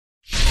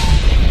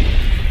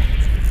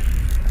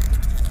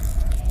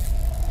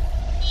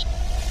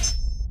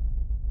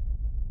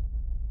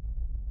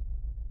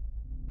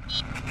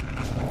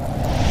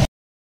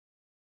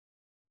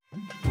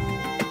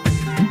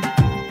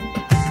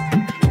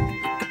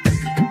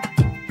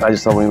I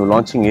just thought when we were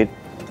launching it,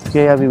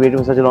 okay, yeah, we waited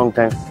for such a long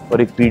time.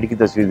 और एक पीढ़ी की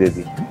तस्वीर दे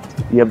दी.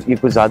 ये अब ये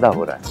कुछ ज़्यादा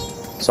हो रहा है.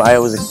 So I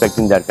was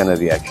expecting that kind of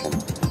reaction.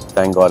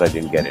 Thank God I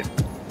didn't get it.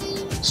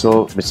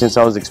 So since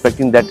I was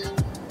expecting that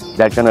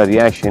kind of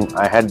reaction,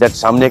 I had that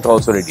सामने का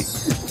also ready.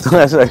 So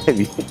that's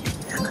ready.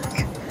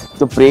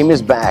 So Prem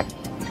is back.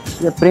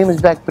 Yeah, Prem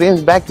is back. Prem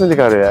is back क्यों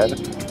दिखा रहे हो यार?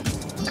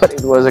 But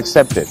it was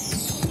accepted.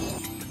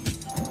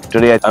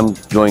 Today I'm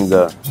drawing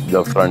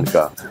the front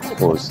ka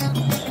pose.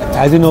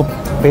 As you know,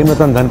 Prem,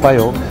 Ratan, Dhan,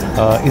 Payo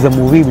is a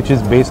movie which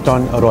is based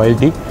on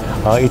royalty.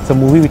 It's a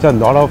movie which has a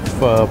lot of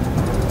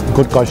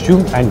good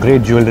costume and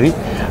great jewelry.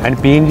 And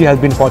PNG has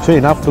been fortunate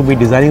enough to be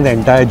designing the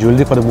entire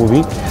jewelry for the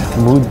movie.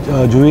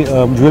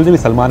 Jewelry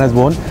which Salman has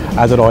worn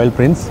as a royal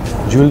prince.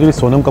 Jewelry which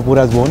Sonam Kapoor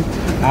has worn.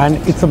 And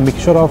it's a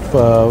mixture of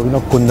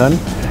kundan.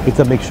 It's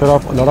a mixture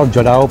of a lot of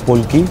jadao,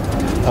 polki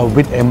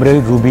with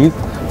emerald rubies.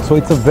 So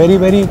it's a very,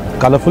 very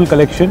colorful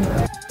collection.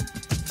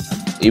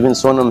 Even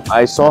Sonam,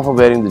 I saw her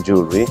wearing the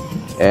jewelry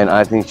and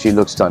I think she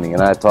looks stunning,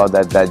 and I thought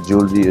that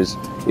jewelry is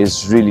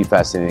really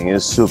fascinating.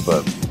 It's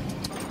superb.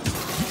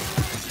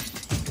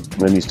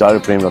 When we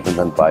started Prem, Ratan,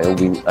 Dhan,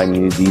 Payo, I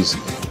needed these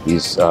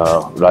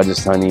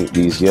Rajasthani,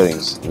 these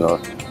earrings,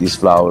 these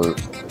flower,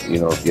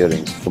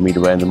 earrings for me to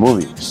wear in the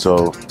movie.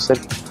 So I said,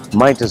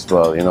 might as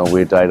well,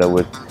 we're tied up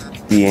with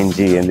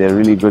PNG and they're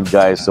really good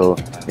guys, so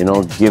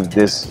give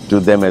this to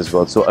them as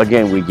well. So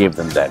again, we gave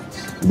them that.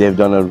 They've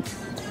done an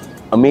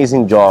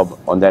amazing job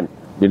on that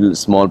little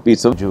small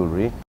piece of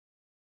jewelry.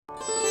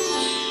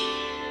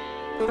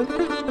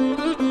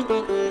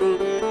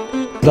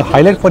 The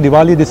highlight for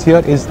Diwali this year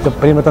is the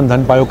Prem, Ratan,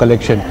 Dhan, Payo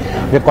collection.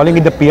 We are calling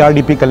it the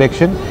PRDP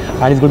collection,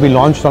 and it's going to be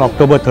launched on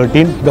October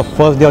 13th, the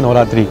first day of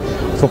Navratri.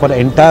 So for the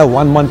entire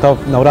 1 month of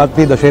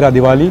Navratri, Dussehra,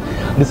 Diwali,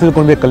 this is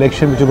going to be a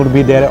collection which is going to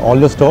be there at all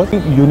the stores.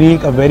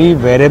 Unique, a very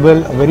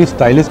wearable, a very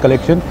stylish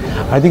collection.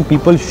 I think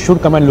people should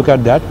come and look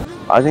at that.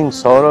 I think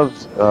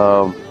Saurav's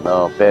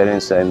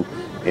parents and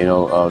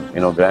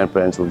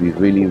grandparents will be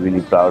really,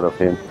 really proud of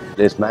him.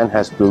 This man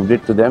has proved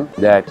it to them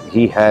that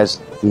he has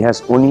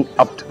only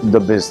upped the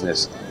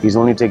business. He's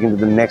only taken to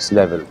the next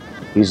level.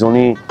 He's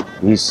only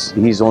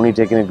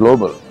taken it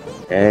global,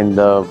 and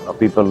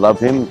people love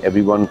him.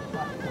 Everyone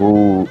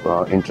who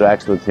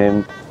interacts with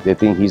him, they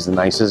think he's the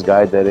nicest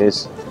guy there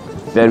is.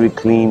 Very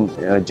clean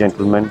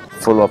gentleman,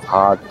 full of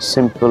heart,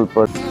 simple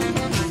person.